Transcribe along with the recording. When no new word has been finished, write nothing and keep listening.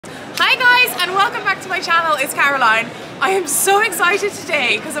and welcome back to my channel. It's Caroline. I am so excited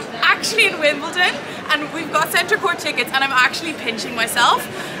today because I'm actually in Wimbledon and we've got Centre Court tickets and I'm actually pinching myself.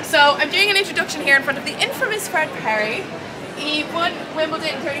 So I'm doing an introduction here in front of the infamous Fred Perry. He won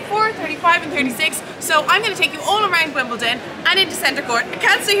Wimbledon 34, 35 and 36. So I'm going to take you all around Wimbledon and into Centre Court. I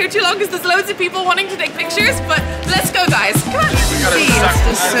can't stay here too long because there's loads of people wanting to take pictures, but let's go guys. Come on. See, it's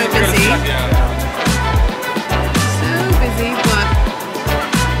just so busy. So busy, but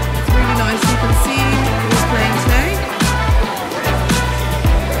it's really nice. You can see who's playing today.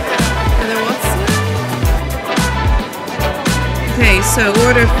 Heather Watson. Okay, so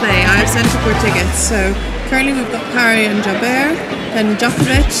order of play. I have Centre Court tickets. So currently we've got Parry and Jabber, then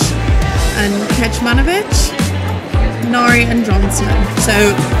Djokovic and Kecmanovic, Norrie and Johnson. So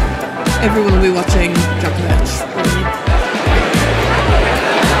everyone will be watching Djokovic.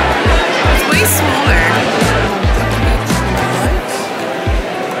 It's way smaller.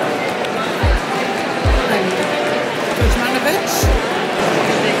 And Kecmanovic.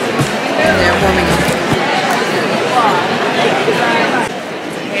 And they're warming up.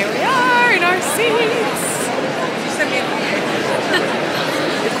 Here we are in our seats.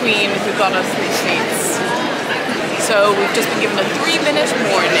 The Queen who got us these seats. So we've just been given a 3-minute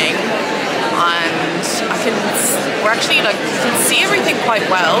warning, and we're actually you can see everything quite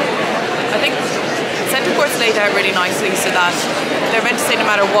well. I think Centre Court's laid out really nicely so that they're meant to say no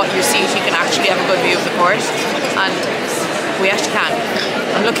matter what your seat, you can actually have a good view of the court, and we actually can.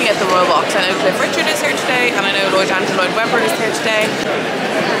 I'm looking at the row box. I know Cliff Richard is here today, and I know Lloyd Webber is here today.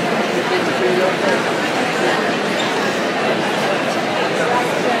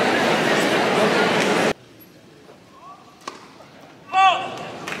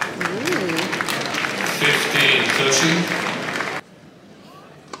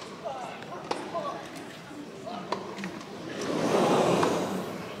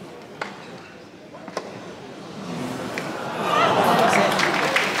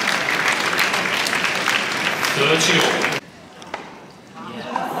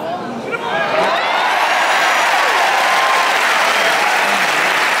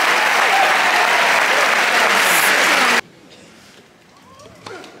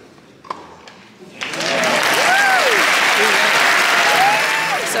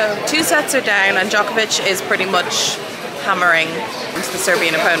 So 2 sets are down and Djokovic is pretty much hammering into the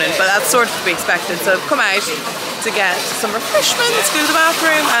Serbian opponent, but that's sort of to be expected. So I've come out to get some refreshments, go to the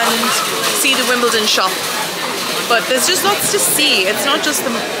bathroom and see the Wimbledon shop. But there's just lots to see. It's not just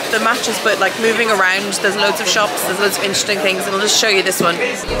the matches, but like moving around. There's loads of shops, there's loads of interesting things, and I'll just show you this one.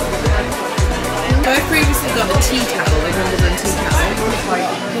 I've previously got a tea towel, a Wimbledon tea towel.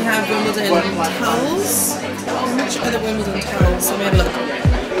 We have Wimbledon towels. How much are the Wimbledon towels? Let me have a look.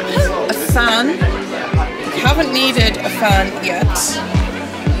 A fan. Haven't needed a fan yet.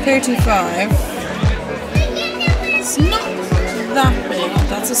 35. It's not that big.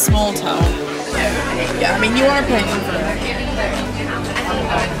 That's a small towel. Yeah, I mean you are paying for that.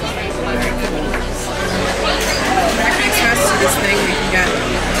 Access to this thing we can get.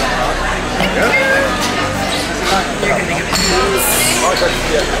 You're gonna get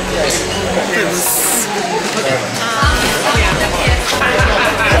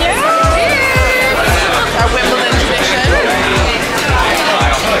our Wimbledon tradition.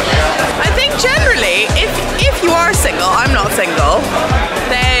 I think generally, if you are single, I'm not single,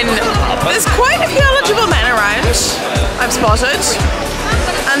 then there's quite a few eligible men around, I've spotted.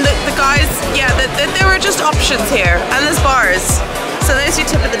 And the guys, yeah, there were just options here. And there's bars. So there's your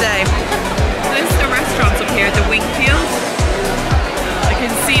tip of the day. There's the restaurants up here, the Wingfield. I can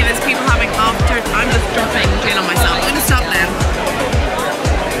see there's people having after. I'm just dropping in on myself. I'm gonna stop now.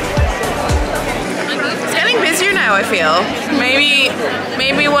 It's getting busier now, I feel.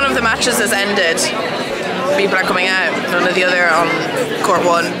 Maybe one of the matches has ended. People are coming out, none of the other on court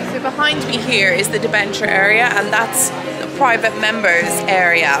 1. So behind me here is the debenture area, and that's the private members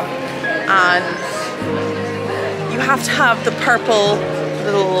area. And you have to have the purple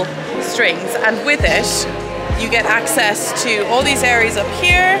little strings, and with it you get access to all these areas up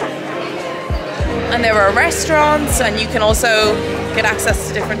here, and there are restaurants, and you can also get access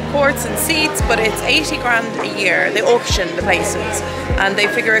to different courts and seats, but it's 80 grand a year. They auction the places and they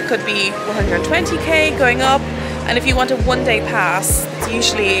figure it could be 120k going up, and if you want a 1-day pass it's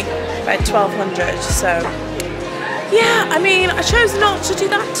usually about 1200. So yeah, I mean I chose not to do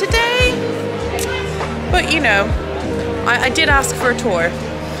that today, but you know, I did ask for a tour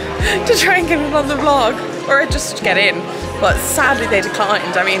to try and get it on the vlog, or just get in, but sadly they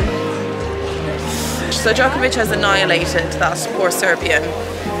declined. I mean, so Djokovic has annihilated that poor Serbian.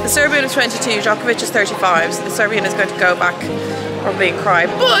 The Serbian is 22, Djokovic is 35, so the Serbian is going to go back probably cry,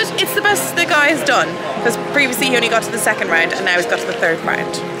 but it's the best the guy has done, because previously he only got to the second round and now he's got to the third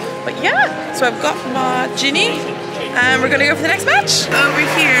round. But yeah, so I've got my Ginny and we're gonna go for the next match. Over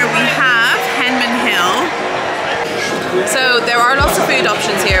here we have Henman Hill. So there are lots of food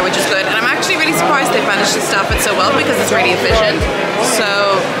options here, which is good, and I'm actually really surprised they've managed to staff it so well because it's really efficient.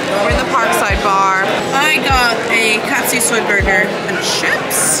 So we're in the Parkside bar. I got a katsu soy burger and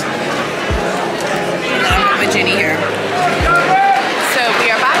chips. And I've got my Ginny here. So we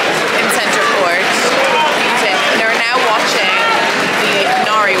are back in Centre Court eating, and we're now watching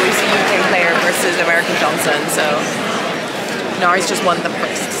the Norrie, which is a UK player versus American Johnson. So Norrie's just won the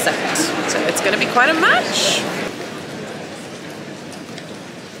first set, so it's going to be quite a match.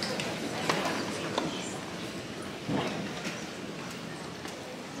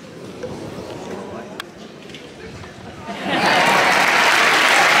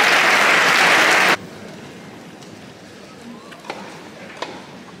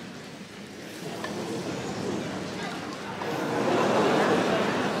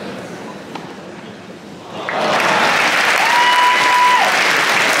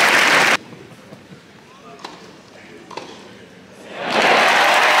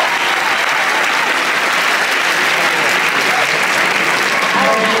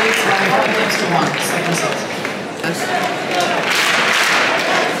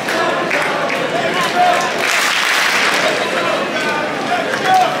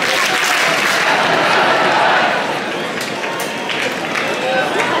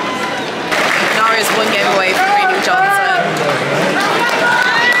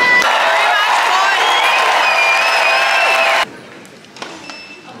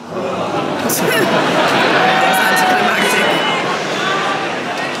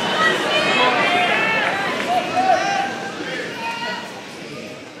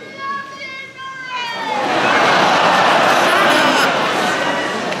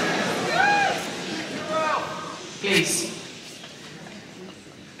 Please.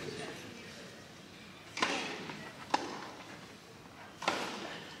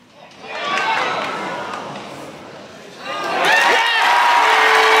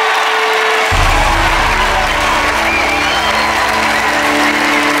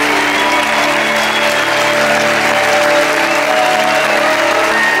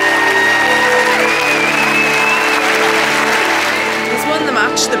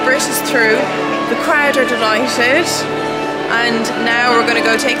 The Brit is through, the crowd are delighted, and now we're going to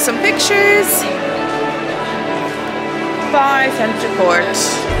go take some pictures by Centre Court.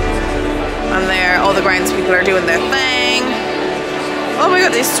 And there, all the grounds people are doing their thing. Oh my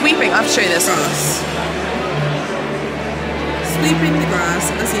god, they're sweeping. I'll have to show you this. Sweeping the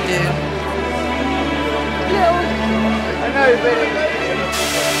grass, as you do. Hello. I know, really.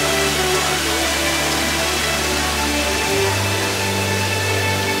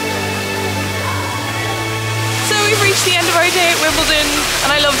 Reached the end of our day at Wimbledon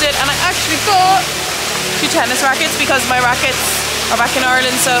and I loved it, and I actually got 2 tennis rackets because my rackets are back in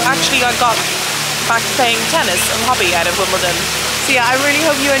Ireland, so actually I got back playing tennis and hobby out of Wimbledon. So yeah, I really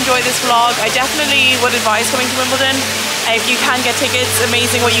hope you enjoy this vlog. I definitely would advise coming to Wimbledon. If you can get tickets,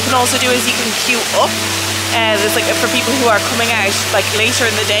 amazing. What you can also do is you can queue up. There's like for people who are coming out like later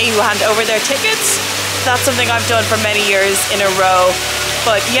in the day who hand over their tickets. That's something I've done for many years in a row.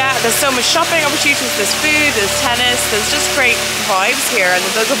 But yeah, there's so much shopping opportunities, there's food, there's tennis, there's just great vibes here, and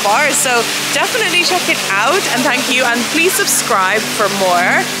there's loads of bars, so definitely check it out, and thank you, and please subscribe for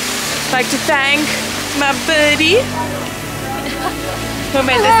more. I'd like to thank my buddy who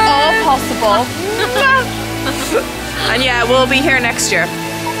made this all possible. And yeah, we'll be here next year.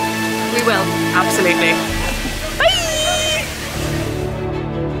 We will. Absolutely. Bye!